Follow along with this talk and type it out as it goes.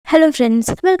Hello friends,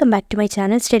 welcome back to my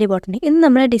channel Study Botany. In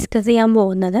നമ്മൾ discuss ചെയ്യാൻ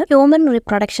പോകുന്നത് human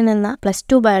reproduction എന്ന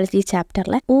 +2 biology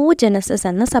ചാപ്റ്ററിലെ oogenesis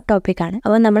എന്ന സബ് ടോപ്പിക് ആണ്.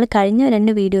 അപ്പോൾ നമ്മൾ കഴിഞ്ഞ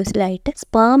 2 വീഡിയോസിലായിട്ട്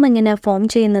സ്പേം എങ്ങനെ ഫോം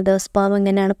ചെയ്യുന്നത്, സ്പേം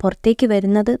എങ്ങനെയാണ് പുറത്തേക്ക്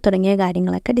വരുന്നത് തുടങ്ങിയ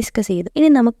കാര്യങ്ങളൊക്കെ ഡിസ്കസ് ചെയ്തു. ഇനി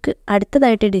നമുക്ക്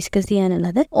അടുത്തതായിട്ട് ഡിസ്കസ്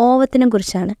ചെയ്യാനുള്ളത് ഓവത്തിനെ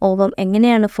കുറിച്ചാണ്. ഓവം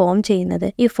എങ്ങനെയാണ് ഫോം ചെയ്യുന്നത്,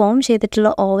 ഈ ഫോം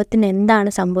ചെയ്തിട്ടുള്ള ഓവത്തിന്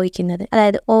എന്താണ് സംഭവിക്കുന്നത്,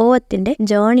 അതായത് ഓവത്തിന്റെ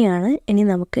ജേർണിയാണ് ഇനി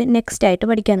നമുക്ക് നെക്സ്റ്റ് ആയിട്ട്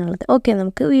പഠിക്കാനുള്ളത്. ഓക്കെ,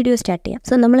 നമുക്ക് വീഡിയോ സ്റ്റാർട്ട് ചെയ്യാം.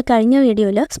 സോ നമ്മൾ കഴിഞ്ഞ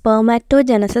വീഡിയോയിൽ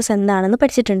സ്പെർമാറ്റോജനസിസ് എന്താണെന്ന്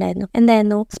പഠിച്ചിട്ടുണ്ടായിരുന്നു.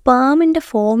 എന്തായിരുന്നു? സ്പേമിന്റെ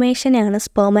ഫോർമേഷനെയാണ്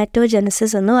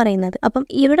സ്പെർമാറ്റോജനസിസ് എന്ന് പറയുന്നത്. അപ്പം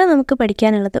ഇവിടെ നമുക്ക്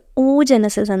പഠിക്കാനുള്ളത്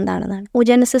oogenesis എന്താണെന്നാണ്.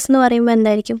 oogenesis എന്ന് പറയുമ്പോൾ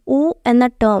എന്തായിരിക്കും? എന്ന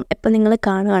ടേം ഇപ്പൊ നിങ്ങൾ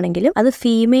കാണുകയാണെങ്കിലും അത്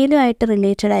ഫീമെയിലുമായിട്ട്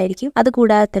റിലേറ്റഡ് ആയിരിക്കും.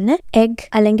 അതുകൂടാതെ തന്നെ എഗ്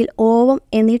അല്ലെങ്കിൽ ഓവം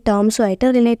എന്നീ ടേംസുമായിട്ട്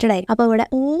റിലേറ്റഡ് ആയിരിക്കും. അപ്പൊ ഇവിടെ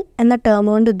എന്ന ടേം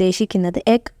കൊണ്ട് ഉദ്ദേശിക്കുന്നത്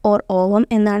എഗ് ഓർ ഓവം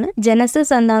എന്നാണ്.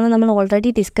 ജനസിസ് എന്താണെന്ന് നമ്മൾ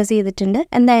ഓൾറെഡി ഡിസ്കസ് ചെയ്തിട്ടുണ്ട്.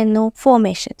 എന്തായിരുന്നു?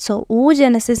 ഫോർമേഷൻ. സോ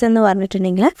oogenesis എന്ന്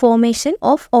പറഞ്ഞിട്ടുണ്ടെങ്കിൽ ഫോർമേഷൻ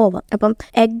ഓഫ് ഓവം. അപ്പം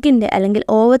എഗിന്റെ അല്ലെങ്കിൽ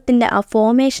ഓവത്തിന്റെ ആ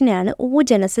ഫോർമേഷനെയാണ്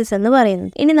oogenesis എന്ന്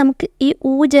പറയുന്നത്. ഇനി നമുക്ക് ഈ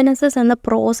oogenesis എന്ന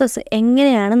പ്രോസസ്സ്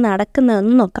എങ്ങനെയാണ്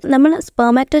നടക്കുന്നതെന്ന് നോക്കാം. നമ്മൾ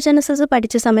സ്പെർമാറ്റോജനസിസ്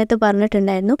പഠിച്ച സമയത്ത്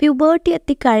പറഞ്ഞിട്ടുണ്ടായിരുന്നു, പ്യൂബർട്ടി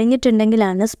എത്തി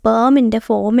കഴിഞ്ഞിട്ടുണ്ടെങ്കിലാണ് സ്പേമിന്റെ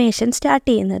ഫോർമേഷൻ സ്റ്റാർട്ട്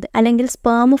ചെയ്യുന്നത്, അല്ലെങ്കിൽ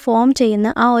സ്പേം ഫോം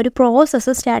ചെയ്യുന്ന ആ ഒരു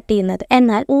പ്രോസസ്സ് സ്റ്റാർട്ട് ചെയ്യുന്നത്.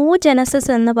 എന്നാൽ oogenesis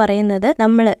എന്ന് പറയുന്നത്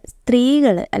നമ്മൾ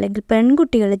സ്ത്രീകൾ അല്ലെങ്കിൽ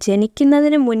പെൺകുട്ടികൾ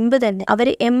ജനിക്കുന്നതിന് മുൻപ് തന്നെ, അവർ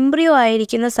എംബ്രിയോ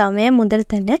ആയിരിക്കുന്ന സമയം മുതൽ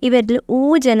തന്നെ ഇവരിൽ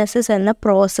oogenesis എന്ന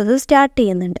പ്രോസസ്സ് സ്റ്റാർട്ട്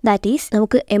ചെയ്യുന്നുണ്ട്. ദാറ്റ് ഈസ്,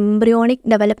 നമുക്ക് എംബ്രിയോണിക്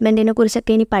ഡെവലപ്മെന്റിനെ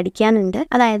കുറിച്ചൊക്കെ ഇനി പഠിക്കാനുണ്ട്.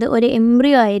 അതായത് ഒരു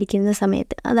എംബ്രിയോ ആയിരിക്കുന്ന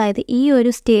സമയത്ത്, അതായത് ഈ ഒരു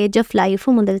സ്റ്റേജ് ഓഫ് ലൈഫ്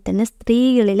മുതൽ തന്നെ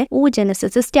സ്ത്രീകളിലെ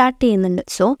oogenesis സ്റ്റാർട്ട് ചെയ്യുന്നുണ്ട്.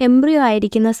 സോ എംബ്രിയോ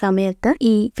ആയിരിക്കുന്ന സമയത്ത്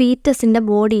ഈ ഫീറ്റസിന്റെ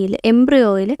ബോഡിയിൽ,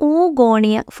 എംബ്രിയോയിൽ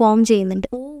oogonia ഫോം ചെയ്യുന്നുണ്ട്.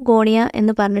 oogonia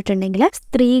എന്ന് പറഞ്ഞിട്ടുണ്ടെങ്കിൽ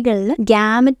സ്ത്രീകളിൽ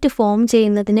ഗാമറ്റ് ഫോം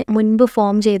ചെയ്യുന്നതിന് മുൻപ്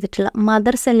ഫോം ചെയ്തിട്ടുള്ള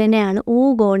മദർ സെല്ലിനെയാണ്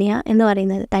oogonia എന്ന്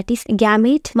പറയുന്നത്. That is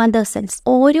gamete mother cells.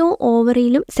 ഓരോ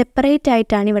ഓവറിയിലും സെപ്പറേറ്റ്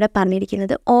ആയിട്ടാണ് ഇവിടെ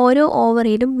പറഞ്ഞിരിക്കുന്നത്. ഓരോ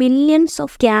ഓവറിയിലും millions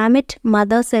of gamut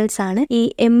mother cells ആണ് ഈ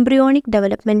എംബ്രിയോണിക്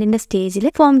ഡെവലപ്മെന്റിന്റെ സ്റ്റേജിൽ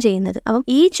ഫോം ചെയ്യുന്നത്. അപ്പം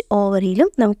ഈച്ച് ഓവറിയിലും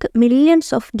നമുക്ക്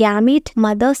millions of gamete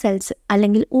mother cells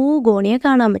അല്ലെങ്കിൽ oogonia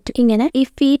കാണാൻ പറ്റും. ഇങ്ങനെ ഈ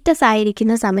ഫീറ്റസ്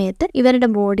ആയിരിക്കുന്ന സമയത്ത് ഇവരുടെ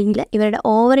ബോഡിയിൽ, ഇവരുടെ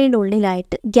ഓവറിയുടെ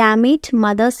ഉള്ളിലായിട്ട് gamete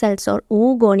mother cells or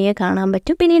oogonia കാണാൻ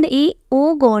പറ്റും. പിന്നീട് ഈ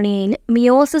oogoniyയിൽ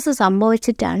മിയോസിസ്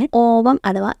സംഭവിച്ചിട്ടാണ് ഓവം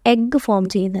അഥവാ എഗ് ഫോം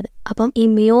ചെയ്യുന്നത്. അപ്പം ഈ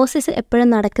മിയോസിസ് എപ്പോഴും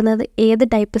നടക്കുന്നത് ഏത്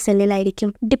ടൈപ്പ് സെല്ലിലായിരിക്കും?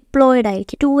 ഡിപ്ലോയിഡ്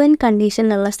ആയിരിക്കും. 2n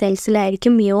കണ്ടീഷനിലുള്ള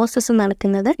സെൽസിലായിരിക്കും മിയോസിസ്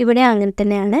നടക്കുന്നത്. ഇവിടെ അങ്ങനെ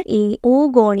തന്നെയാണ്. ഈ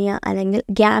oogonia അല്ലെങ്കിൽ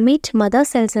ഗാമേറ്റ് മദർ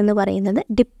സെൽസ് എന്ന് പറയുന്നത്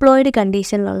ഡിപ്ലോയിഡ്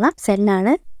കണ്ടീഷനിലുള്ള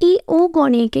സെല്ലാണ്. ഈ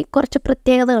oogoniyക്ക് കുറച്ച്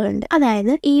പ്രത്യേകതകളുണ്ട്.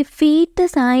 അതായത് ഈ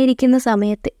ഫീറ്റസ് ആയിരിക്കുന്ന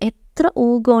സമയത്ത് എത്ര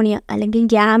oogonia അല്ലെങ്കിൽ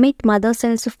ഗാമേറ്റ് മദർ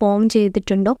സെൽസ് ഫോം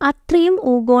ചെയ്തിട്ടുണ്ടോ അത്രയും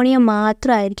oogonia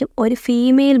മാത്രമായിരിക്കും ഒരു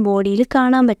ഫീമെയിൽ ബോഡിയിൽ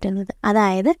കാണാൻ പറ്റുന്നത്.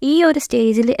 അതായത് ഈ ഒരു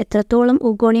സ്റ്റേജിൽ എത്രത്തോളം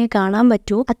oogonia കാണാൻ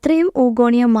പറ്റുമോ അത്രയും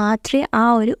oogonia മാത്രമേ ആ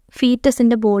ഒരു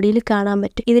ഫീറ്റസിന്റെ ബോഡിയിൽ കാണാൻ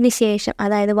പറ്റും. ഇതിന് ശേഷം,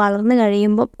 അതായത് വളർന്നു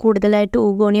കഴിയുമ്പോൾ കൂടുതലായിട്ട്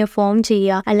oogonia ഫോം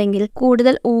ചെയ്യുക, അല്ലെങ്കിൽ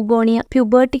കൂടുതൽ oogonia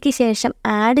പ്യൂബർട്ടിക്ക് ശേഷം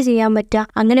ആഡ് ചെയ്യാൻ പറ്റുക,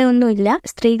 അങ്ങനെയൊന്നുമില്ല.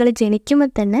 സ്ത്രീകൾ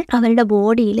ജനിക്കുമ്പോൾ തന്നെ അവരുടെ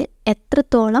ബോഡിയിൽ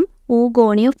എത്രത്തോളം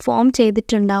oogonia ഫോം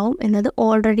ചെയ്തിട്ടുണ്ടാവും എന്നത്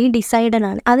ഓൾറെഡി ഡിസൈഡഡ്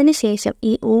ആണ്. അതിനുശേഷം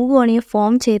ഈ oogonia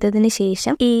ഫോം ചെയ്തതിന്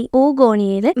ശേഷം ഈ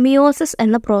oogoniyയിൽ മിയോസിസ്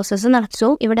എന്ന പ്രോസസ്സ് നടച്ചു.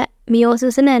 ഇവിടെ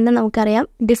മിയോസിസിന് തന്നെ നമുക്കറിയാം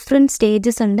ഡിഫറെന്റ്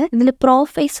സ്റ്റേജസ് ഉണ്ട്. ഇതിൽ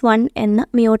പ്രോഫേസ് 1 എന്ന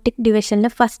മിയോട്ടിക് ഡിവിഷനിലെ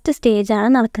ഫസ്റ്റ് സ്റ്റേജ് ആണ്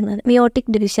നടക്കുന്നത്.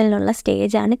 മിയോട്ടിക് ഡിവിഷനിലുള്ള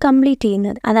സ്റ്റേജ് ആണ് കംപ്ലീറ്റ്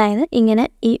ചെയ്യുന്നത്. അതായത് ഇങ്ങനെ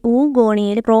ഈ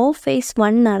oogoniyയിൽ പ്രോഫേസ്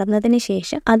 1 നടന്നതിന്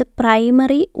ശേഷം അത്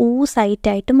പ്രൈമറി oocyte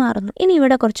ആയിട്ട് മാറുന്നു. ഇനി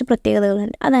ഇവിടെ കുറച്ച്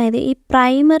പ്രത്യേകതകളുണ്ട്. അതായത് ഈ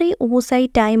പ്രൈമറി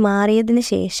oocyte ആയി മാറിയതിന്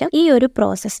ശേഷം ഈ ഒരു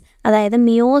പ്രോസസ്സ്, അതായത്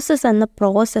മിയോസിസ് എന്ന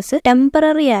പ്രോസസ്സ്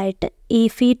ടെമ്പററി ആയിട്ട് ഈ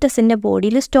ഫീറ്റസിന്റെ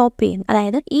ബോഡിയിൽ സ്റ്റോപ്പ് ചെയ്യുന്നു.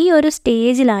 അതായത് ഈ ഒരു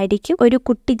സ്റ്റേജിലായിരിക്കും ഒരു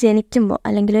കുട്ടി ജനിക്കുമ്പോൾ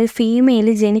അല്ലെങ്കിൽ ഒരു ഫീമെയിൽ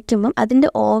ജനിക്കുമ്പോൾ അതിന്റെ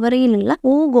ഓവറിയിലുള്ള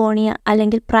oogonia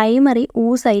അല്ലെങ്കിൽ പ്രൈമറി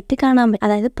oocyte കാണാൻ പറ്റും.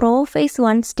 അതായത് പ്രോഫേസ്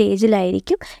 1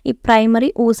 സ്റ്റേജിലായിരിക്കും ഈ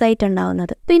പ്രൈമറി oocyte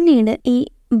ഉണ്ടാവുന്നത്. പിന്നീട് ഈ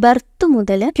ബർത്ത്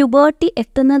മുതൽ പ്യൂബർട്ടി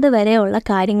എത്തുന്നത് വരെയുള്ള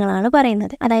കാര്യങ്ങളാണ്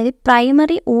പറയുന്നത്. അതായത്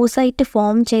പ്രൈമറി oocyte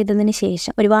ഫോം ചെയ്തതിന്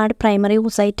ശേഷം ഒരുപാട് പ്രൈമറി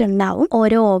oocyte ഉണ്ടാവും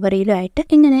ഓരോ ഓവറിയിലുമായിട്ട്.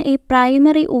 ഇങ്ങനെ ഈ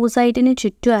പ്രൈമറി oocyteന്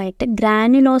ചുറ്റുമായിട്ട്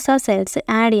ഗ്രാനുലോസ സെൽസ്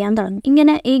ആഡ് ചെയ്യാൻ തുടങ്ങും.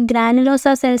 ഇങ്ങനെ ഈ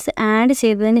ഗ്രാനുലോസ സെൽസ് ആഡ്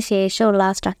ചെയ്തതിന് ശേഷമുള്ള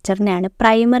ആ സ്ട്രക്ചറിനെയാണ്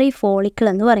പ്രൈമറി ഫോളിക്കിൾ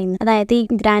എന്ന് പറയുന്നത്. അതായത് ഈ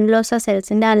ഗ്രാനുലോസ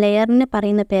സെൽസിന്റെ ആ ലെയറിന്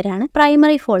പറയുന്ന പേരാണ്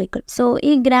പ്രൈമറി ഫോളിക്കിൾ. സോ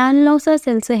ഈ ഗ്രാനുലോസ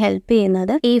സെൽസ് ഹെൽപ്പ്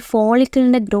ചെയ്യുന്നത് ഈ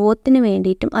ഫോളിക്കിളിന്റെ ഗ്രോത്തിന്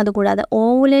വേണ്ടിയിട്ടും, അതുകൂടാതെ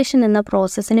ഓവുലേഷൻ എന്ന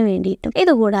പ്രോസസ്സിന് വേണ്ടിയിട്ടും,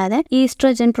 ഇതുകൂടാതെ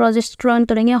ഈസ്ട്രജൻ, പ്രൊജസ്ട്രോൺ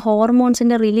തുടങ്ങിയ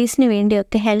ഹോർമോൺസിന്റെ റിലീസിന്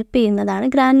വേണ്ടിയൊക്കെ ഹെൽപ്പ് ചെയ്യുന്നതാണ്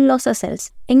ഗ്രാനുലോസ സെൽസ്.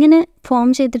 ഇങ്ങനെ ഫോം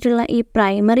ചെയ്തിട്ടുള്ള ഈ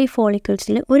പ്രൈമറി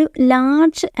ഫോളിക്കിൾസിൽ ഒരു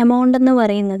ലാർജ് എമൗണ്ട് എന്ന്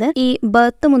പറയുന്നത് ഈ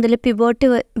ബർത്ത് മുതൽ പ്യൂബർട്ടി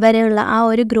വരെയുള്ള ആ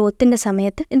ഒരു ഗ്രോത്തിന്റെ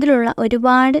സമയത്ത് ഇതിലുള്ള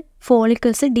ഒരുപാട്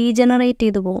ഫോളിക്കിൾസ് ഡീജനറേറ്റ്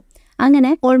ചെയ്തു പോകും.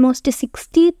 അങ്ങനെ ഓൾമോസ്റ്റ്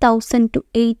 60,000 to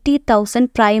 80,000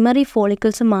 പ്രൈമറി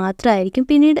ഫോളിക്കിൾസ് മാത്രമായിരിക്കും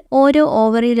പിന്നീട് ഓരോ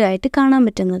ഓവറിയിലുമായിട്ട് കാണാൻ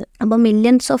പറ്റുന്നത്. അപ്പോൾ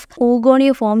മില്യൺസ് ഓഫ്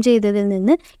oogonia ഫോം ചെയ്തതിൽ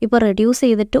നിന്ന് ഇപ്പോൾ റെഡ്യൂസ്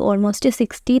ചെയ്തിട്ട് ഓൾമോസ്റ്റ്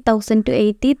 60,000 to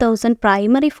 80,000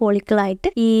 പ്രൈമറി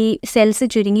ഫോളിക്കിളായിട്ട് ഈ സെൽസ്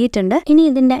ചുരുങ്ങിയിട്ടുണ്ട്. ഇനി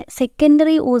ഇതിന്റെ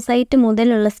സെക്കൻഡറി oocyte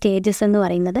മുതലുള്ള സ്റ്റേജസ് എന്ന്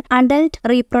പറയുന്നത് അഡൽട്ട്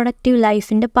റീപ്രൊഡക്റ്റീവ്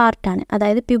ലൈഫിന്റെ പാർട്ടാണ്.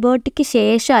 അതായത് പ്യൂബർട്ടിക്ക്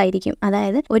ശേഷമായിരിക്കും,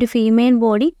 അതായത് ഒരു ഫീമെയിൽ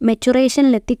ബോഡി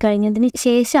മെച്ചുറേഷനിൽ എത്തിക്കഴിഞ്ഞതിന്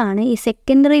ശേഷമാണ് ഈ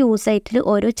സെക്കൻഡറി oocyteൽ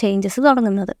ഓരോ ചേഞ്ചസ്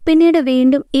തുടങ്ങുന്നത്. പിന്നീട്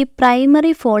വീണ്ടും ഈ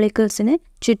പ്രൈമറി ഫോളിക്കിൾസിന്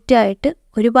ചുറ്റായിട്ട്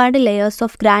ഒരുപാട് ലെയേഴ്സ്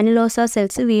ഓഫ് ഗ്രാനുലോസ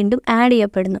സെൽസ് വീണ്ടും ആഡ്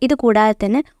ചെയ്യപ്പെടുന്നു. ഇത് കൂടാതെ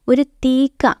തന്നെ ഒരു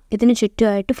തീക്ക ഇതിന്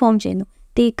ചുറ്റുമായിട്ട് ഫോം ചെയ്യുന്നു.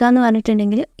 തീക്ക എന്ന്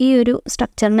പറഞ്ഞിട്ടുണ്ടെങ്കിൽ ഈ ഒരു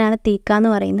സ്ട്രക്ചറിനാണ് തീക്ക എന്ന്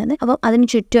പറയുന്നത്. അപ്പം അതിന്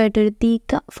ചുറ്റുമായിട്ടൊരു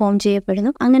തീക്ക ഫോം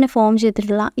ചെയ്യപ്പെടുന്നു. അങ്ങനെ ഫോം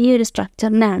ചെയ്തിട്ടുള്ള ഈ ഒരു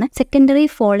സ്ട്രക്ചറിനാണ് സെക്കൻഡറി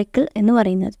ഫോളിക്കിൾ എന്ന്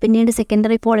പറയുന്നത്. പിന്നീട്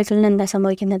സെക്കൻഡറി ഫോളിക്കിളിന് എന്താ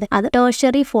സംഭവിക്കുന്നത്? അത്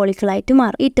ടേർഷ്യറി ഫോളിക്കിളായിട്ട്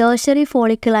മാറും. ഈ ടേർഷ്യറി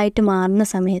ഫോളിക്കിളായിട്ട് മാറുന്ന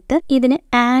സമയത്ത് ഇതിന്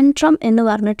ആൻട്രം എന്ന്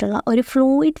പറഞ്ഞിട്ടുള്ള ഒരു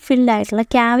ഫ്ലൂയിഡ് ഫിൽഡ് ആയിട്ടുള്ള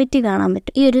ക്യാവിറ്റി കാണാൻ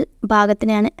പറ്റും. ഈ ഒരു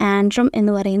ഭാഗത്തിനെയാണ് ആൻട്രം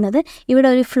എന്ന് പറയുന്നത്. ഇവിടെ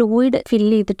ഒരു ഫ്ലൂയിഡ്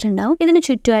ഫില്ല് ചെയ്തിട്ടുണ്ടാവും. ഇതിന്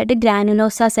ചുറ്റുമായിട്ട്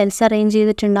ഗ്രാനുലോസ സെൽസ് അറേഞ്ച്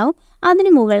ചെയ്തിട്ടുണ്ടാവും. അതിന്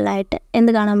മുകളിലായിട്ട്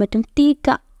എന്ത് കാണാൻ പറ്റും?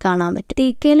 തീക്ക കാണാൻ പറ്റും.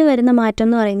 തീക്കയിൽ വരുന്ന മാറ്റം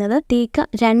എന്ന് പറയുന്നത് തീക്ക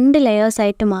 2 ലെയേഴ്സ്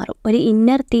ആയിട്ട് മാറും. ഒരു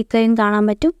ഇന്നർ തീക്കയും കാണാൻ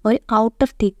പറ്റും, ഒരു ഔട്ടർ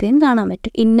തീക്കയും കാണാൻ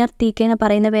പറ്റും. ഇന്നർ തീക്കനെ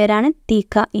പറയുന്ന പേരാണ്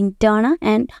തീക്ക ഇന്റേണ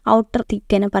ആൻഡ് ഔട്ടർ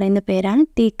തീക്കനെ പറയുന്ന പേരാണ്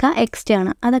തീക്ക എക്സ്റ്റേണ.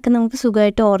 അതൊക്കെ നമുക്ക്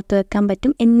സുഖമായിട്ട് ഓർത്ത് വെക്കാൻ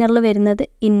പറ്റും. ഇന്നറിൽ വരുന്നത്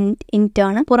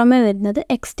ഇന്റേണ, പുറമെ വരുന്നത്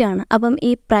എക്സ്റ്റേണ. അപ്പം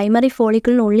ഈ പ്രൈമറി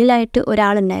ഫോളിക്കിളിനുള്ളിലായിട്ട്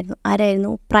ഒരാളുണ്ടായിരുന്നു.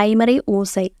 ആരായിരുന്നു? Primary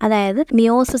oocyte. അതായത്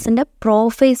മിയോസിന്റെ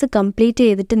പ്രോഫേസ് കംപ്ലീറ്റ്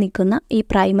ചെയ്തിട്ട് നിൽക്കുന്ന ഈ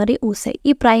പ്രൈമറി oocyte.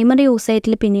 ഈ പ്രൈമറി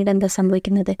oocyteൽ പിന്നീട് എന്താ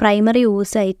സംഭവിക്കുന്നത്? Primary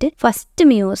oocyte first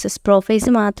meiosis, prophase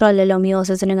മാത്രമല്ലല്ലോ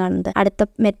മിയോസിസിന് കാണുന്നത്, അടുത്ത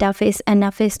മെറ്റാഫേസ്,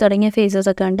 അനാഫേസ് തുടങ്ങിയ ഫേസസ്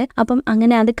ഒക്കെ ഉണ്ട്. അപ്പം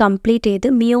അങ്ങനെ അത് കംപ്ലീറ്റ് ചെയ്ത്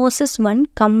മിയോസിസ് 1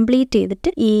 കംപ്ലീറ്റ്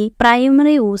ചെയ്തിട്ട് ഈ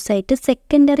പ്രൈമറി oocyte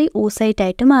സെക്കൻഡറി oocyte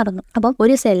ആയിട്ട് മാറുന്നു. അപ്പം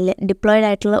ഒരു സെല്ല്, ഡിപ്ലോയിഡ്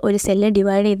ആയിട്ടുള്ള ഒരു സെല്ല്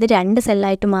ഡിവൈഡ് ചെയ്ത് 2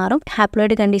 സെല്ലായിട്ട് മാറും.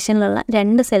 ഹാപ്ലോയിഡ് കണ്ടീഷനിലുള്ള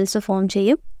 2 സെൽസ് ഫോം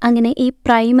ചെയ്യും. അങ്ങനെ ഈ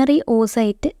പ്രൈമറി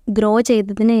oocyte ഗ്രോ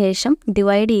ചെയ്തതിന് ശേഷം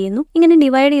ഡിവൈഡ് ചെയ്യുന്നു. ഇങ്ങനെ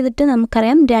ഡിവൈഡ് ചെയ്തിട്ട്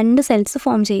നമുക്കറിയാം 2 സെൽസ്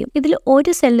ഫോം ചെയ്യും. ഇതിൽ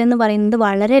ഒരു സെല്ല് എന്ന് പറയുന്നത്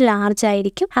വളരെ ലാർജ്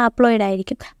ആയിരിക്കും, ഹാപ്ലോയിഡ്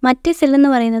ആയിരിക്കും. മറ്റേ സെല്ല് എന്ന്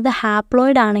പറയുന്നത്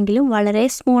ഹാപ്ലോയിഡ് ആണെങ്കിലും വളരെ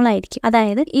സ്മോൾ ആയിരിക്കും.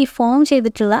 അതായത് ഈ ഫോം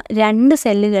ചെയ്തിട്ടുള്ള 2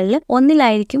 സെല്ലുകളിൽ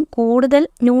ഒന്നിലായിരിക്കും കൂടുതൽ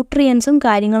ന്യൂട്രിയൻസും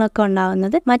കാര്യങ്ങളൊക്കെ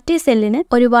ഉണ്ടാവുന്നത്. മറ്റേ സെല്ലിന്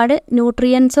ഒരുപാട്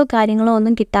ന്യൂട്രിയൻസോ കാര്യങ്ങളോ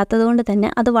ഒന്നും കിട്ടാത്തത് കൊണ്ട് തന്നെ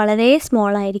അത് വളരെ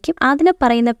സ്മോൾ ആയിരിക്കും. അതിനെ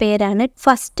പറയുന്ന പേരാണ്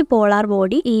ഫസ്റ്റ് പോളാർ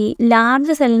ബോഡി. ഈ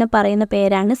ലാർജ് സെല്ലിനെ പറയുന്ന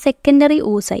പേരാണ് സെക്കൻഡറി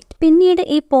oocyte. പിന്നീട്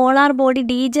ഈ പോളാർ ബോഡി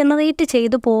ഡീജനറേറ്റ്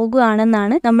ചെയ്തു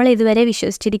പോകുകയാണെന്നാണ് നമ്മൾ ഇതുവരെ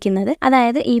വിശ്വസിച്ചിരിക്കുന്നത്.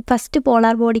 അതായത് ഈ ഫസ്റ്റ്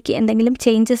പോളാർ ബോഡിക്ക് എന്തെങ്കിലും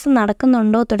ചേഞ്ചസ്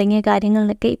നടക്കുന്നുണ്ടോ തുടങ്ങിയ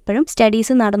കാര്യങ്ങളിലൊക്കെ ഇപ്പോഴും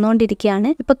സ്റ്റഡീസ് നടന്നുകൊണ്ടിരിക്കുകയാണ്.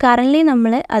 ഇപ്പൊ കറന്റ്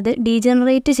നമ്മൾ അത്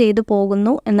ഡീജനറേറ്റ് ചെയ്തു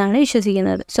പോകുന്നു എന്നാണ്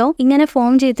വിശ്വസിക്കുന്നത്. സോ ഇങ്ങനെ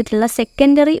ഫോം ചെയ്തിട്ടുള്ള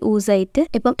സെക്കൻഡറി oocyte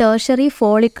ഇപ്പം ടേർഷ്യറി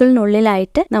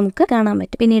ഫോളിക്കിളിനുള്ളിലായിട്ട് നമുക്ക് കാണാൻ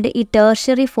പറ്റും. പിന്നീട് ഈ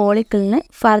ടേർഷ്യറി ഫോളിക്കിളിന്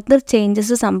ഫർദർ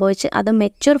ചേഞ്ചസ് സംഭവിച്ച് അത്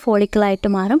മെച്യൂർ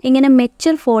ഫോളിക്കിളായിട്ട് മാറും. ഇങ്ങനെ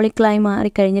മെച്യൂർ ഫോളിക്കിളായി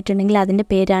മാറിക്കഴിഞ്ഞിട്ടുണ്ടെങ്കിൽ അതിന്റെ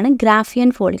പേരാണ് ഗ്രാഫിയൻ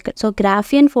ഫോളിക്കിൾ. സോ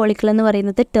ഗ്രാഫിയൻ ഫോളിക്കിൾ എന്ന്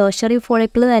പറയുന്നത് ടേർഷ്യറി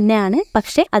ഫോളിക്കിൾ തന്നെയാണ്,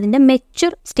 പക്ഷെ അതിന്റെ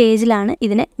മെച്യൂർ സ്റ്റേജിലാണ്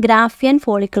ഇതിനെ ഗ്രാഫിയൻ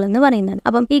ഫോളിക്കിൾ എന്ന് പറയുന്നത്.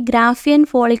 അപ്പം ഈ ഗ്രാഫിയൻ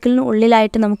ഫോളിക്കിളിന്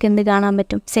ഉള്ളിലായിട്ട് നമുക്ക് എന്ത് കാണാൻ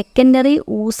പറ്റും? സെക്കൻഡറി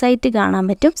oocyte കാണാൻ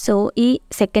പറ്റും. സോ ഈ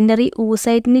സെക്കൻഡറി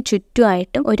oocyteന്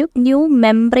ചുറ്റുമായിട്ടും ഒരു ന്യൂ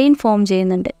മെംബ്രെയിൻ ഫോം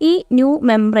ചെയ്യുന്നുണ്ട്. ഈ ന്യൂ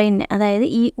മെംബ്രെയിനെ, അതായത്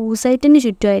ഈ oocyteന്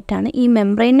ചുറ്റുമായിട്ടാണ് ഈ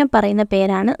മെംബ്രെയിനെ പറയുന്ന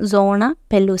പേരാണ് സോണ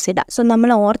പെല്ലൂസിഡ. സോ നമ്മൾ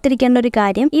ഓർത്തിരിക്കേണ്ട ഒരു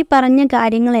കാര്യം, ഈ പറഞ്ഞ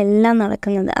കാര്യങ്ങളെല്ലാം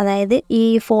നടക്കുന്നത്, അതായത് ഈ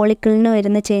ഫോളിക്കിളിന്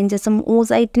വരുന്ന ചേഞ്ചസും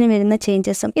oocyteന് വരുന്ന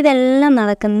ചേഞ്ചസും ഇതെല്ലാം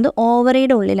നടക്കുന്നത്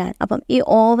ഓവറിയുടെ ഉള്ളിലാണ്. അപ്പം ഈ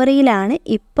ഓവറിയിലാണ്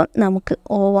ഇപ്പം നമുക്ക്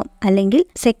ഓവം അല്ലെങ്കിൽ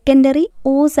സെക്കൻഡറി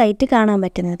oocyte കാണാൻ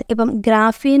പറ്റുന്നത്. ഇപ്പം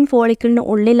ഗ്രാഫിയൻ ഫോളിക്കിളിന്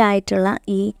ഉള്ളിലായിട്ടുള്ള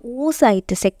ഈ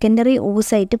oocyte, സെക്കൻഡറി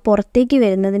oocyte പുറത്തേക്ക്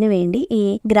വരുന്നതിന് വേണ്ടി ഈ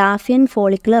ഗ്രാഫിയൻ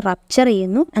ഫോളിക്കിൾ റപ്ചർ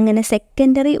ചെയ്യുന്നു. അങ്ങനെ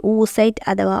സെക്കൻഡറി oocyte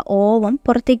അഥവാ ഓവം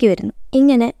പുറത്തേക്ക് വരുന്നു.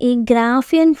 ഇങ്ങനെ ഈ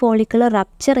ഗ്രാഫിയൻ ഫോളിക്കിൾ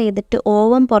റപ്ചർ ചെയ്തിട്ട്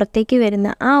ഓവം പുറത്തേക്ക് വരുന്ന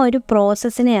ആ ഒരു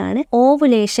പ്രോസസ്സിനെയാണ്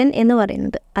ഓവുലേഷൻ എന്ന്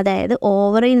പറയുന്നത്. അതായത്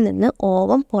ഓവറിൽ നിന്ന്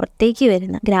ഓവം പുറത്തേക്ക്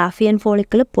വരുന്ന, ഗ്രാഫിയൻ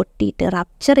ഫോളിക്കിൾ പൊട്ടിയിട്ട്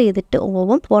റപ്ചർ ചെയ്തിട്ട്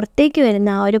ഓവം പുറത്തേക്ക് വരുന്ന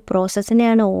ആ ഒരു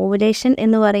പ്രോസസ്സിനെയാണ് ഓവുലേഷൻ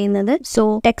എന്ന് പറയുന്നത്. സോ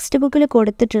ടെക്സ്റ്റ് ബുക്കിൽ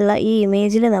കൊടുത്തിട്ടുള്ള ഈ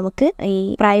ഇമേജിൽ നമുക്ക് ഈ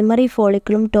പ്രൈമറി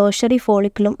ഫോളിക്കിളും ടേർഷ്യറി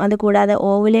ഫോളിക്കിളും അതുകൂടാതെ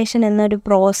ഓവുലേഷൻ എന്നൊരു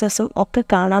പ്രോസസ്സും ഒക്കെ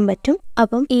കാണാൻ പറ്റും.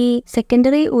 അപ്പം ഈ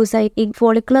സെക്കൻഡറി oocyte ഈ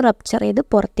ഫോളിക്കിൾ റപ്ചർ ചെയ്ത്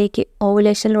പുറത്തേക്ക്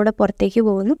ഓവുലേഷനിലൂടെ പുറത്തേക്ക്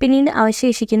പോകുന്നു. പിന്നീട്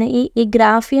അവശേഷിക്കുന്ന ഈ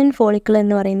ഗ്രാഫിയൻ ഫോളിക്കിൾ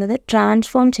എന്ന് പറയുന്നത്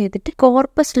ട്രാൻസ്ഫോം ചെയ്തിട്ട്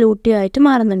കോർപ്പസ് ലൂട്ടിയം ആയിട്ട്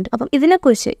മാറുന്നുണ്ട്. അപ്പം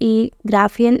ഇതിനെക്കുറിച്ച് ഈ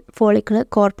ഗ്രാഫിയൻ ഫോളിക്കിൾ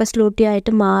കോർപ്പസ് ലൂട്ടിയം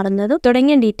ആയിട്ട് മാറുന്നതും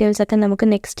തുടങ്ങിയ ഡീറ്റെയിൽസ് ഒക്കെ നമുക്ക്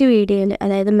നെക്സ്റ്റ് വീഡിയോയിൽ,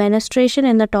 അതായത് മെനസ്ട്രേഷൻ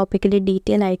എന്ന ടോപ്പിക്കിൽ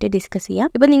ഡീറ്റെയിൽ ആയിട്ട് ഡിസ്കസ് ചെയ്യാം.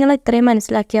 ഇപ്പൊ നിങ്ങൾ ഇത്രയും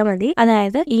മനസ്സിലാക്കിയാൽ മതി.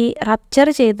 അതായത് ഈ റപ്ചർ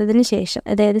ചെയ്തതിന് ശേഷം,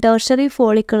 അതായത് ടെർഷറി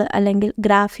ഫോളിക്കിൾ അല്ലെങ്കിൽ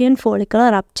ഗ്രാഫിയൻ ഫോളിക്കിൾ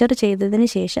റപ്ചർ ചെയ്തതിന്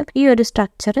ശേഷം ഈ ഒരു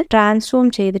സ്ട്രക്ചർ ട്രാൻസ്ഫോം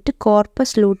ചെയ്തിട്ട്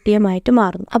കോർപ്പസ് ലൂട്ടിയം ആയിട്ട്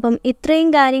മാറുന്നു. അപ്പം ഇത്രയും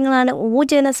കാര്യങ്ങളാണ്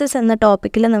oogenesis എന്ന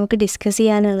ടോപ്പിക്കിൽ നമുക്ക് ഡിസ്കസ്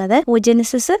ചെയ്യാനുള്ളത്.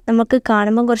 oogenesis നമുക്ക്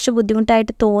കാണുമ്പോൾ കുറച്ച്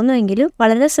ബുദ്ധിമുട്ടായിട്ട് തോന്നുമെങ്കിലും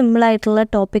വളരെ സിമ്പിൾ ആയിട്ടുള്ള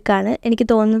ടോപ്പിക്കാണ്. എനിക്ക്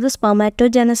തോന്നുന്നത്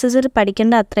സ്പെർമാറ്റോജെനസിസിൽ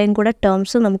പഠിക്കേണ്ട അത്രയും കൂടെ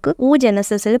ടേംസ് നമുക്ക്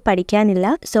oogenesisൽ പഠിക്കാനില്ല.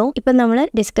 സോ ഇപ്പൊ നമ്മൾ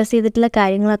ഡിസ്കസ് ചെയ്തിട്ടുള്ള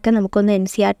കാര്യങ്ങളൊക്കെ നമുക്കൊന്ന്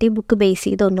NCERT ബുക്ക് ബേസ്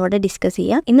ചെയ്ത് ഒന്നുകൂടെ ഡിസ്കസ്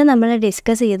ചെയ്യാം. ഇന്ന് നമ്മൾ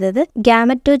ഡിസ്കസ് ചെയ്തത്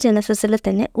ഗാമറ്റോജെനസിസിൽ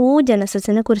തന്നെ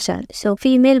oogenesisനെ കുറിച്ചാണ്. സോ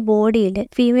ഫീമെയിൽ ബോഡിയിൽ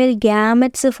ഫീമെയിൽ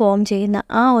ഗാമറ്റ്സ് ഫോം ചെയ്യുന്ന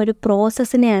ആ ഒരു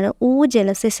പ്രോസസ്സിനെയാണ്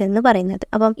oogenesis എന്ന് പറയുന്നത്.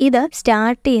 അപ്പം ഇത്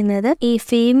സ്റ്റാർട്ട് ചെയ്യുന്നത് ഈ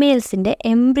ഫീമെയിൽസിന്റെ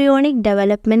എംബ്രിയോണിക്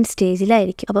ഡെവലപ്മെന്റ്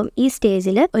സ്റ്റേജിലായിരിക്കും. അപ്പം ഈ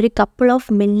സ്റ്റേജിൽ ഒരു couple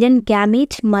of million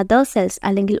gamete mother cells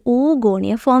അല്ലെങ്കിൽ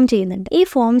oogonia ഫോം ചെയ്യുന്നുണ്ട്. ഈ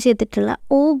ഫോം ചെയ്തിട്ടുള്ള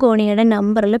oogonia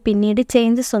നമ്പറിൽ പിന്നീട്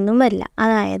ചേഞ്ചസ് ഒന്നും വരില്ല.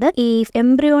 അതായത് ഈ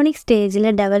എംബ്രിയോണിക് സ്റ്റേജിൽ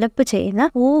ഡെവലപ്പ് ചെയ്യുന്ന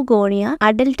oogonia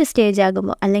അഡൽട്ട് സ്റ്റേജ്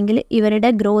ആകുമ്പോൾ അല്ലെങ്കിൽ ഇവരുടെ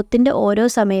ഗ്രോത്തിന്റെ ഓരോ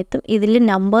സമയത്തും ഇതിൽ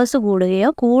നമ്പേഴ്സ് കൂടുകയോ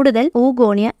കൂടുതൽ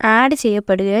oogonia ആഡ്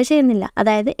ചെയ്യപ്പെടുകയോ ചെയ്യുന്നില്ല.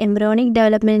 അതായത് എംബ്രിയോണിക്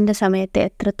ഡെവലപ്മെന്റിന്റെ സമയത്ത്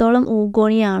എത്രത്തോളം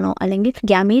oogonia ആണോ അല്ലെങ്കിൽ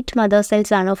ഗാമീറ്റ് മദർ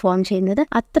സെൽസ് ആണോ ഫോം ചെയ്യുന്നത്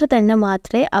അത്ര തന്നെ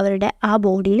മാത്രമേ അവരുടെ ആ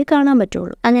ബോഡിയിൽ കാണാൻ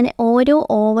പറ്റുള്ളൂ. അങ്ങനെ ഓരോ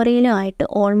ഓവറിയിലും ആയിട്ട്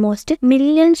almost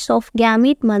millions of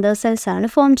gamete mother cells ആണ്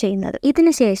ഫോം ചെയ്യുന്നത്.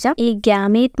 ഇതിനുശേഷം ഈ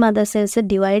ഗാമീറ്റ് മദർ സെൽസ്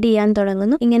ഡിവൈഡ് ചെയ്യാൻ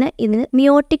തുടങ്ങുന്നു. ഇങ്ങനെ ഇതിന്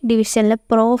മിയോട്ടിക് ഡിവിഷനിലെ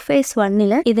പ്രോഫേസ്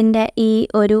 1 ഇതിന്റെ ഈ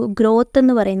ഒരു ഗ്രോത്ത്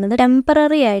എന്ന് പറയുന്നത്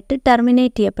ടെമ്പററി ആയിട്ട്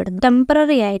ടെർമിനേറ്റ് ചെയ്യപ്പെടുന്നു,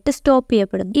 ടെമ്പററി ആയിട്ട് സ്റ്റോപ്പ്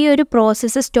ചെയ്യപ്പെടുന്നു. ഈ ഒരു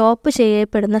പ്രോസസ്സ് സ്റ്റോപ്പ്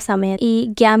ചെയ്യപ്പെടുന്ന സമയത്ത് ഈ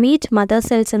ഗാമീറ്റ് മദർ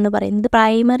സെൽസ് എന്ന് പറയുന്നത്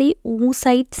പ്രൈമറി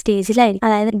oocyte സ്റ്റേജിലായിരിക്കും,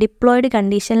 അതായത് ഡിപ്ലോയിഡ്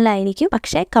കണ്ടീഷനിലായിരിക്കും.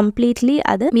 പക്ഷെ കംപ്ലീറ്റ്ലി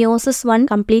അത് മിയോസിസ് 1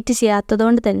 കംപ്ലീറ്റ്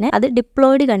ചെയ്യാത്തതുകൊണ്ട് തന്നെ അത്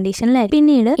ഡിപ്ലോയിഡ് കണ്ടീഷനിലായിരിക്കും.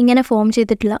 പിന്നീട് ഇങ്ങനെ ഫോം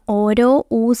ചെയ്തിട്ടുള്ള ഓരോ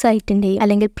oocyteന്റെയും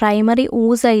അല്ലെങ്കിൽ പ്രൈമറി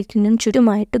oocyteനും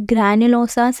ചുറ്റുമായിട്ട്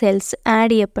ഗ്രാനുലോസ സെൽസ്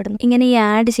ആഡ് ചെയ്യപ്പെടുന്നു. ഇങ്ങനെ ഈ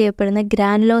ആഡ് ചെയ്യപ്പെടുന്ന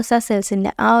ഗ്രാനുലോസ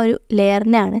സെൽസിന്റെ ആ ഒരു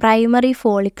ലെയറിനാണ് പ്രൈമറി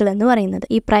ഫോളിക്കിൾ എന്ന് പറയുന്നത്.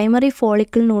 ഈ പ്രൈമറി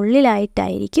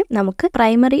ഫോളിക്കിളിനുള്ളിലായിട്ടായിരിക്കും നമുക്ക്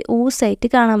പ്രൈമറി oocyte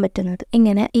കാണാൻ പറ്റുന്നത്.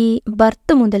 ഇങ്ങനെ ഈ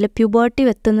ബർത്ത് മുതൽ പ്യൂബർട്ടി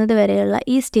എത്തുന്നത് വരെയുള്ള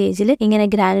ഈ സ്റ്റേജിൽ ഇങ്ങനെ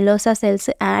ഗ്രാനുലോസ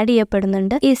സെൽസ് ആഡ്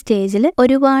ചെയ്യപ്പെടുന്നുണ്ട്. ഈ സ്റ്റേജിൽ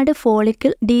ഒരുപാട്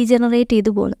ഫോളിക്കിൾ ഡീജനറേറ്റ്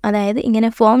ചെയ്തു പോകുന്നു. അതായത് ഇങ്ങനെ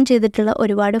ഫോം ചെയ്തിട്ടുള്ള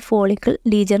ഒരുപാട് ഫോളിക്കിൾ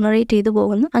ഡീജനറേറ്റ് ചെയ്തു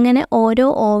പോകുന്നു. അങ്ങനെ ഓരോ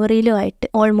ഓവറിയിലും ആയിട്ട്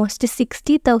ഓൾമോസ്റ്റ്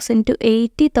 60,000 to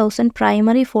 80,000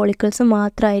 പ്രൈമറി ഫോളിക്കിൾസ്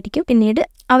മാത്രമായിരിക്കും പിന്നീട്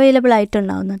അവൈലബിൾ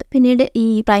ആയിട്ടുണ്ടാവുന്നത്. പിന്നീട് ഈ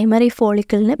പ്രൈമറി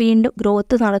ഫോളിക്കിളിന് വീണ്ടും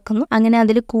ഗ്രോത്ത് നടക്കുന്നു. അങ്ങനെ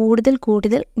അതിൽ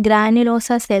കൂടുതൽ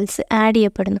ഗ്രാനുലോസ സെൽസ് ആഡ്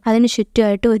ചെയ്യപ്പെടുന്നു. അതിന്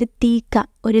ചുറ്റുമായിട്ട് ഒരു തീക്ക,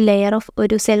 ഒരു ലെയർ ഓഫ്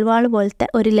ഒരു സെൽവാൾ പോലത്തെ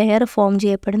ഒരു ലെയർ ഫോം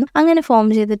ചെയ്യപ്പെടുന്നു. അങ്ങനെ ഫോം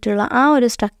ചെയ്തിട്ടുള്ള ആ ഒരു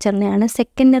സ്ട്രക്ചറിനെയാണ്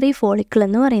സെക്കൻഡറി ഫോളിക്കിൾ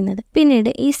എന്ന് പറയുന്നത്. പിന്നീട്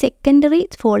ഈ സെക്കൻഡറി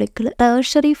ഫോളിക്കിൾ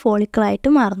ടേർഷറി ഫോളിക്കിൾ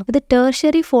ആയിട്ട് മാറുന്നു. ഇത്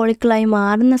ടേർഷറി ഫോളിക്കിളായി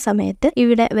മാറുന്ന സമയത്ത്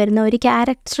ഇവിടെ വരുന്ന ഒരു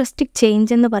ക്യാരക്ടറിസ്റ്റിക്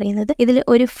ചേഞ്ച് എന്ന് പറയുന്നത് ഇതിൽ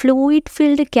ഒരു ഫ്ലൂയിഡ്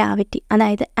ഫിൽഡ് ക്യാവിറ്റി,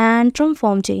 അതായത് ആൻട്രം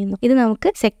ഫോം ചെയ്യുന്നു. ഇത് നമുക്ക്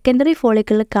സെക്കൻഡറി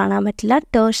ഫോളിക്കിളിൽ കാണാൻ പറ്റില്ല,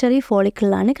 ടേർഷറി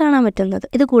ഫോളിക്കിളിലാണ് കാണാൻ പറ്റുന്നത്.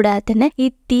 ഇത് കൂടാതെ തന്നെ ഈ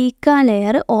തീക്ക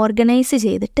ലെയർ ഓർഗനൈസ്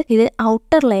ചെയ്തിട്ട് ഇത്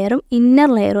ഔട്ടർ ലെയറും ഇന്നർ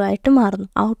ലെയറും ആയിട്ട് മാറുന്നു.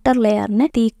 ഔട്ടർ ലെയറിനെ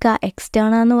തീക്ക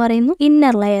എക്സ്റ്റേണ എന്ന് പറയുന്നു,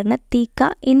 ഇന്നർ ലെയറിനെ തീക്ക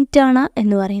ഇന്റേണ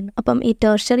എന്ന് പറയുന്നു. അപ്പം ഈ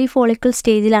ടേർഷറി ഫോളിക്കിൾ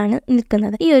സ്റ്റേജിലാണ്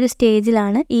നിൽക്കുന്നത്. ഈ ഒരു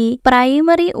സ്റ്റേജിലാണ് ഈ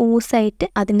പ്രൈമറി oocyte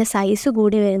അതിന്റെ സൈസ്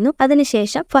കൂടി വരുന്നു.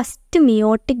 അതിനുശേഷം ഫസ്റ്റ്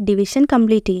മിയോട്ടിക് ഡിവിഷൻ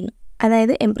കംപ്ലീറ്റ് ചെയ്യുന്നു.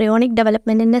 അതായത് എംബ്രിയോണിക്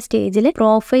ഡെവലപ്മെന്റിന്റെ സ്റ്റേജിൽ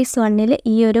പ്രോഫേസ് 1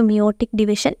 ഈ ഒരു മിയോട്ടിക്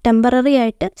ഡിവിഷൻ ടെമ്പററി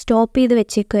ആയിട്ട് സ്റ്റോപ്പ് ചെയ്ത്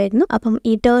വെച്ചേക്കുമായിരുന്നു. അപ്പം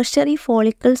ഈ ടേർഷറി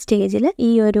ഫോളിക്കിൾ സ്റ്റേജിൽ ഈ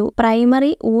ഒരു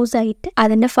പ്രൈമറി oocyte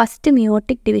അതിന്റെ ഫസ്റ്റ്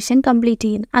മിയോട്ടിക് ഡിവിഷൻ കംപ്ലീറ്റ്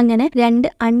ചെയ്യുന്നു. അങ്ങനെ രണ്ട്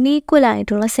അൺഈക്വൽ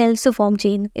ആയിട്ടുള്ള സെൽസ് ഫോം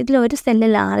ചെയ്യുന്നു. ഇതിൽ ഒരു സെല്ല്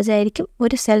ലാർജ് ആയിരിക്കും,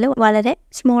 ഒരു സെല്ല് വളരെ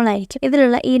സ്മോൾ ആയിരിക്കും.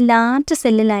 ഇതിലുള്ള ഈ ലാർജ്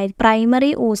സെല്ലിലായിരിക്കും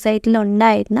പ്രൈമറി oocyteൽ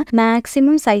ഉണ്ടായിരുന്ന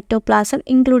മാക്സിമം സൈറ്റോപ്ലാസം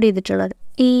ഇൻക്ലൂഡ് ചെയ്തിട്ടുള്ളത്.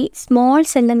 ഈ സ്മോൾ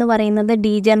സെൽ എന്ന് പറയുന്നത്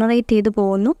ഡീജനറേറ്റ് ചെയ്തു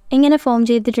പോകുന്നു. ഇങ്ങനെ ഫോം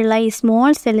ചെയ്തിട്ടുള്ള ഈ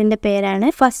സ്മോൾ സെല്ലിന്റെ പേരാണ്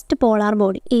ഫസ്റ്റ് പോളാർ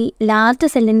ബോഡി. ഈ ലാർജ്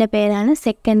സെല്ലിന്റെ പേരാണ്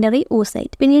സെക്കൻഡറി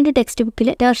oocyte. പിന്നീട് ടെക്സ്റ്റ് ബുക്കിൽ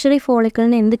ടെർഷറി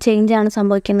ഫോളിക്കിളിന് എന്ത് ചേഞ്ച് ആണ്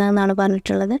സംഭവിക്കുന്നതെന്നാണ്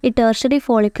പറഞ്ഞിട്ടുള്ളത്. ഈ ടെർഷറി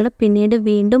ഫോളിക്കിൾ പിന്നീട്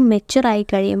വീണ്ടും മെച്ചുർ ആയി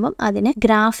കഴിയുമ്പോൾ അതിനെ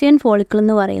ഗ്രാഫിയൻ ഫോളിക്കിൾ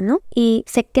എന്ന് പറയുന്നു. ഈ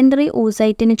സെക്കൻഡറി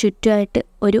oocyteന് ചുറ്റുമായിട്ട്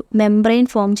ഒരു മെംബ്രെയിൻ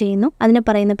ഫോം ചെയ്യുന്നു. അതിന്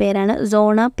പറയുന്ന പേരാണ്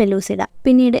സോണ പെലൂസിഡ.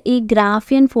 പിന്നീട് ഈ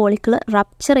ഗ്രാഫിയൻ ഫോളിക്കിൾ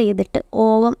റപ്ചർ ചെയ്തിട്ട്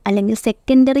ഓവം അല്ലെങ്കിൽ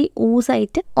സെക്കൻഡറി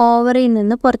oocyte ഓവറിൽ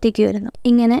നിന്ന് പുറത്തേക്ക് വരുന്നു.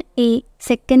 ഇങ്ങനെ ഈ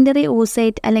സെക്കൻഡറി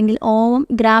oocyte അല്ലെങ്കിൽ ഓവം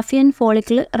ഗ്രാഫിയൻ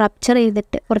ഫോളിക്കിൾ റപ്ചർ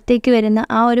ചെയ്തിട്ട് പുറത്തേക്ക് വരുന്ന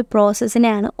ആ ഒരു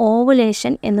പ്രോസസ്സിനെയാണ്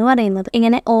ഓവുലേഷൻ എന്ന് പറയുന്നത്.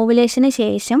 ഇങ്ങനെ ഓവുലേഷന്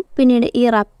ശേഷം പിന്നീട് ഈ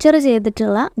റപ്ചർ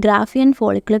ചെയ്തിട്ടുള്ള ഗ്രാഫിയൻ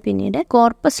ഫോളിക്കിൾ പിന്നീട്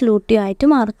കോർപ്പസ് ലൂട്ടിയോ ആയിട്ട്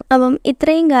മാറും. അപ്പം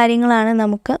ഇത്രയും കാര്യങ്ങളാണ്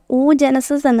നമുക്ക്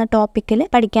oogenesis എന്ന ടോപ്പിക്കിൽ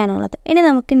പഠിക്കാനുള്ളത്. ഇനി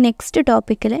നമുക്ക് നെക്സ്റ്റ്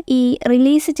ടോപ്പിക്കിൽ ഈ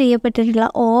റിലീസ് ചെയ്യപ്പെട്ടിട്ടുള്ള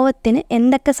ഓവത്തിന്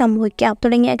എന്തൊക്കെ സംഭവിക്കാം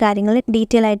തുടങ്ങിയ കാര്യങ്ങൾ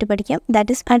ഡീറ്റെയിൽ ആയിട്ട് പഠിക്കാം.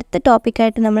 ദാറ്റ് ഇസ് അടുത്ത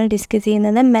ടോപ്പിക്കായിട്ട് നമ്മൾ ഡിസ്കസ്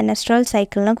ചെയ്യുന്നത് മെൻസ്ട്രൽ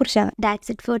സൈക്കിളിനെ കുറിച്ചാണ്.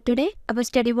 That's it for today. അപ്പോൾ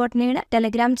സ്റ്റഡി ബോട്ടണിയുടെ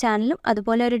ടെലഗ്രാം ചാനലും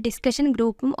അതുപോലെ ഒരു ഡിസ്കഷൻ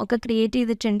ഗ്രൂപ്പും ഒക്കെ ക്രിയേറ്റ്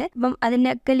ചെയ്തിട്ടുണ്ട്. അപ്പം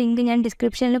അതിൻ്റെയൊക്കെ ലിങ്ക് ഞാൻ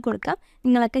ഡിസ്ക്രിപ്ഷനിൽ കൊടുക്കാം.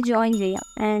 നിങ്ങളൊക്കെ ജോയിൻ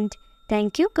ചെയ്യാം. And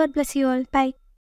thank you. God bless you all. By.